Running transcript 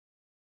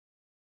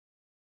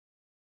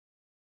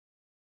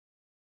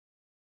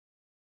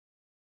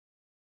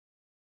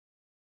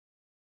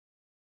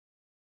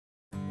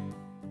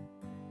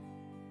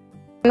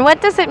And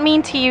what does it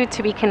mean to you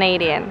to be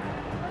Canadian?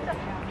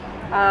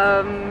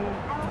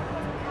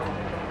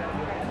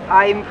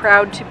 I'm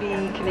proud to be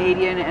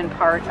Canadian and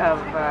part of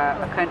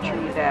a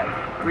country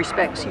that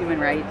respects human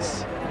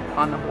rights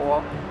on the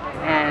whole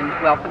and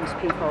welcomes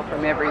people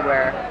from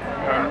everywhere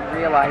and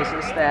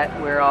realizes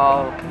that we're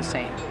all the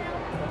same.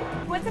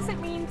 What does it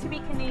mean to be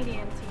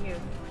Canadian to you?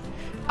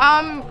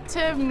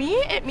 To me,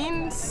 it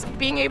means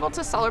being able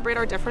to celebrate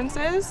our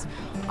differences,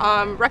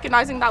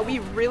 recognizing that we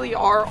really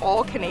are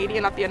all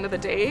Canadian at the end of the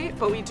day,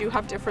 but we do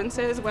have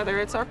differences, whether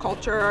it's our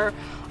culture,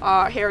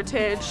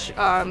 heritage,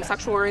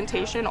 sexual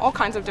orientation, all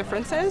kinds of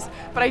differences.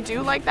 But I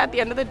do like that at the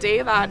end of the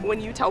day that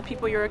when you tell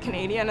people you're a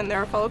Canadian and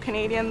they're a fellow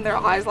Canadian, their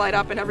eyes light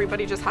up and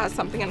everybody just has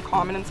something in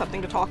common and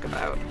something to talk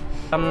about.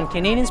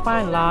 Canadians by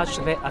and large,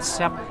 they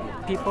accept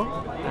people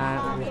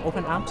with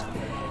open arms.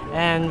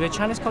 And with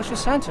Chinese Cultural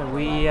Center,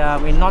 we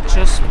not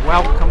just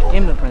welcome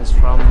immigrants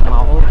from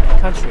our own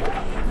country,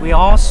 we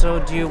also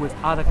deal with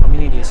other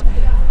communities.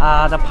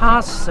 The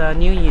past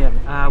New Year,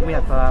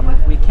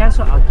 we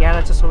canceled our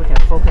gala just so we can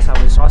focus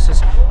our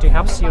resources to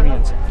help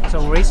Syrians.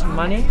 So raise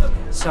money.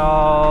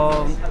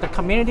 So the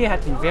community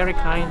has been very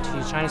kind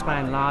to Chinese by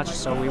and large,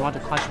 so we want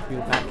to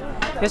contribute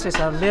back. This is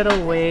a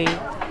little way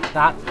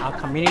that our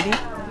community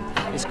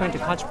is going to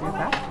contribute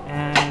back,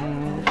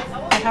 and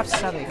perhaps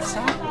set an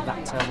example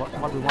that's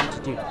what we want to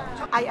do.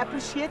 I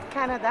appreciate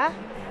Canada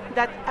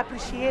that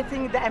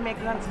appreciating the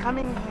immigrants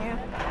coming here.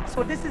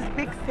 So this is a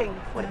big thing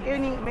for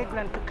any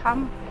immigrant to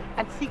come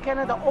and see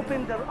Canada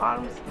open their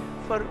arms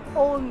for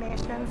all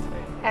nations,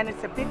 and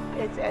it's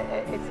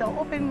an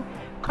open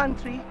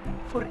country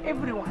for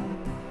everyone,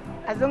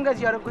 as long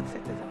as you're a good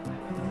citizen.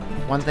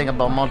 One thing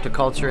about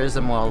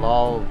multiculturalism, we'll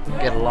all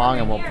get along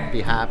and we'll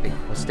be happy.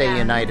 We'll stay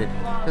united.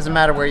 Doesn't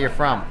matter where you're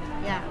from.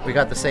 We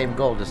got the same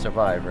goal to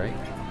survive, right?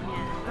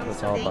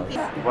 That's all about it.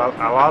 Well,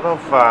 a lot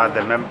of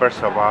the members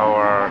of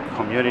our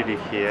community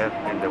here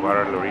in the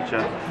Waterloo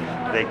region,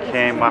 they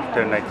came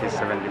after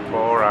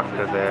 1974,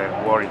 after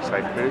the war in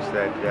Cyprus,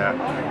 that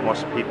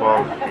most people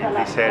in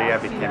this area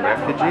became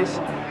refugees,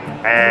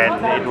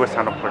 and it was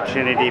an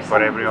opportunity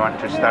for everyone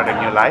to start a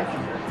new life.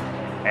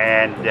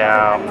 And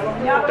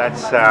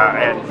that's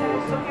and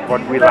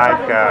what we like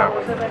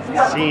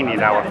seeing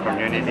in our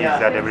community is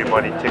that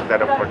everybody took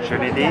that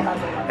opportunity,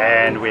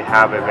 and we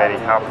have a very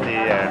healthy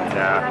and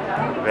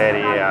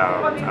very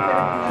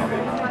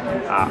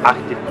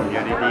active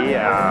community,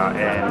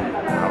 and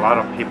a lot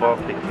of people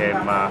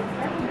became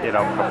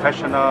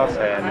professionals,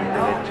 and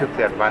they took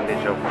the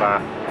advantage of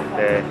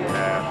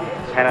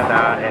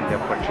Canada and the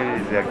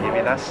opportunities they're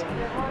giving us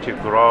to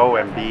grow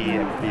and be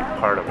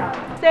part of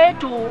it. Say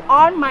to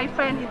all my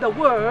friends in the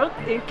world,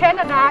 in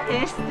Canada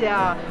is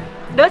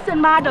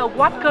doesn't matter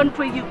what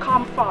country you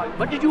come from,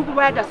 but you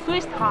wear the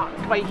Swiss heart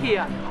right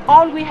here.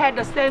 All we have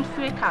the same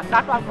Swiss heart.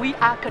 That's why we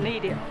are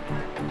Canadian.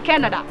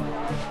 Canada.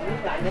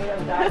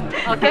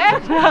 Okay?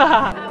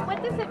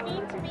 What does it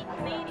mean to be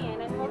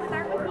Canadian? And we'll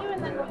start with you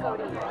and then we'll go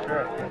to you.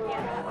 Sure.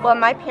 Well,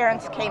 my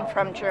parents came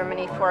from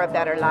Germany for a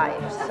better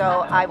life,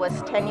 so I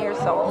was 10 years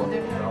old.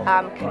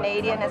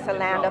 Canadian is a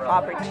land of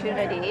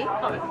opportunity.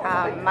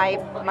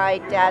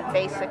 My dad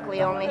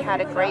basically only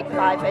had a grade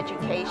 5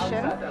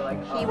 education.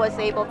 He was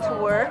able to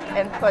work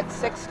and put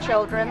 6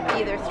 children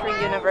either through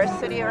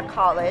university or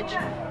college,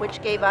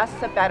 which gave us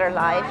a better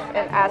life,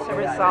 and as a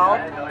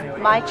result,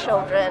 my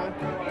children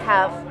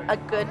have a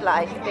good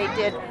life. They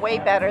did way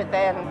better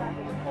than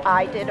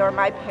I did or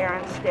my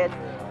parents did.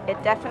 It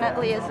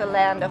definitely is a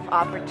land of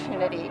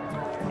opportunity,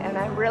 and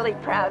I'm really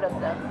proud of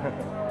them.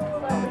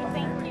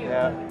 Thank you.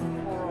 Yeah.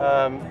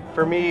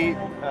 For me,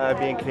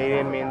 being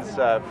Canadian means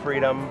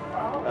freedom,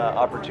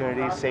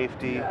 opportunity,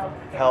 safety,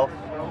 health.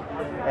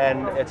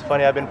 And it's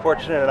funny, I've been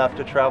fortunate enough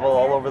to travel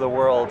all over the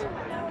world,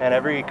 and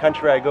every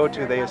country I go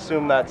to, they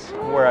assume that's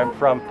where I'm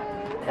from.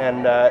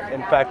 And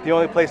in fact, the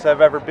only place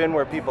I've ever been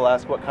where people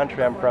ask what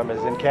country I'm from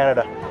is in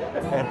Canada.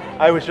 And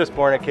I was just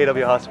born at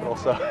KW Hospital,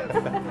 so.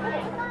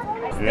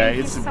 Yeah,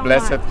 it's a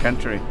blessed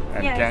country.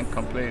 I can't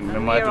complain. No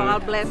matter. We're all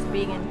blessed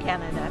being in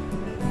Canada.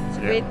 It's a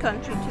great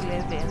country to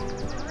live in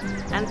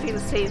and feel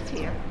safe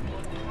here.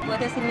 What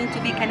does it mean to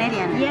be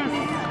Canadian? Yes.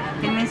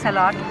 It means a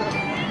lot.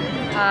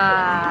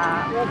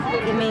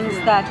 It means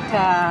that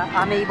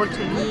I'm able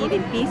to live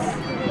in peace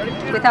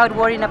without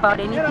worrying about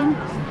anything,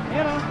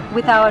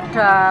 without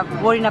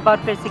worrying about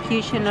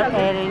persecution or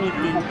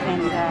anything.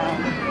 And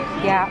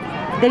yeah,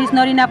 there is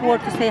not enough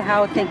word to say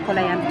how thankful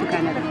I am to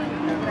Canada.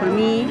 For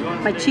me,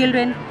 my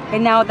children,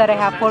 and now that I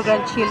have 4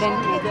 grandchildren,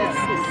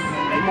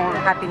 it's more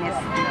happiness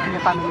in the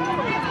family.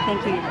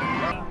 Thank you.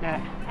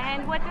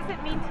 And what does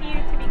it mean to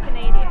you to be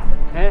Canadian?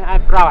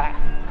 I'm proud.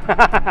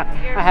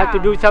 I have to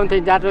do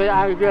something that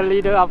I will be a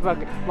leader of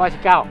Boy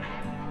Scout.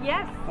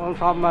 Yes.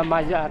 From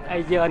my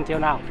 8 years until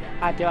now,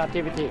 until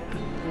activity.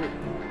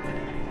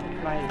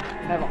 My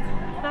level.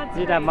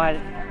 These are my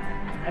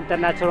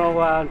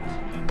international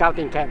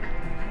scouting camp.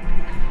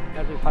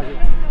 That is possible.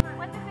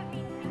 What does it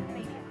mean to be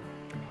Canadian?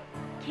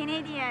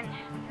 Canadian,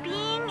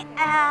 being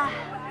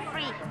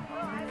free,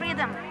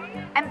 freedom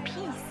and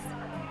peace.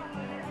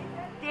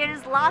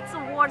 There's lots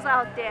of wars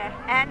out there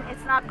and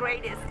it's not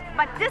greatest.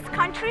 But this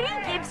country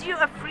gives you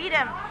a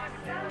freedom.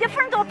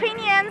 Different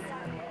opinions,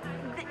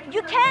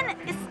 you can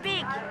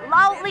speak,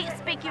 loudly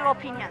speak your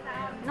opinion.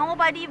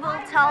 Nobody will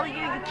tell you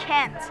you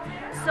can't.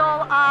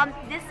 So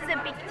this is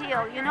a big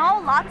deal, you know,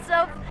 lots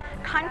of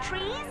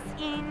countries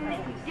in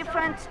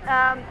different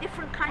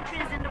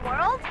countries in the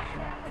world,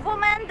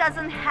 woman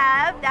doesn't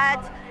have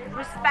that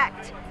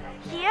respect.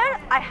 Here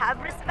I have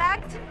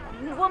respect,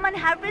 women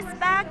have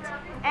respect,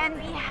 and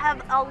we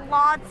have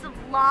lots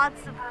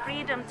of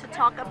freedom to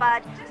talk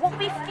about what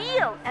we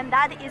feel, and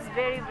that is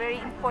very, very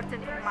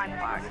important in my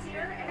part.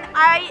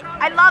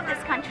 I love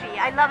this country,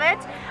 I love it.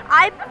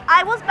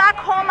 I was back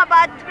home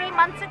about 3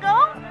 months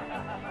ago.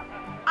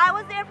 I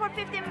was there for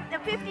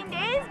 15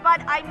 days,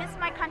 but I miss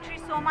my country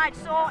so much.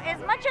 So as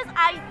much as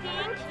I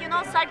think, you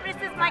know, Cyprus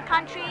is my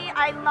country,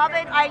 I love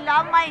it, I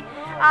love my,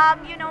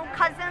 you know,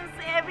 cousins,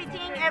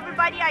 everything,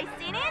 everybody, I've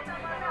seen it.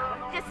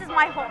 This is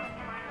my home.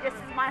 This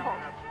is my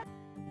home.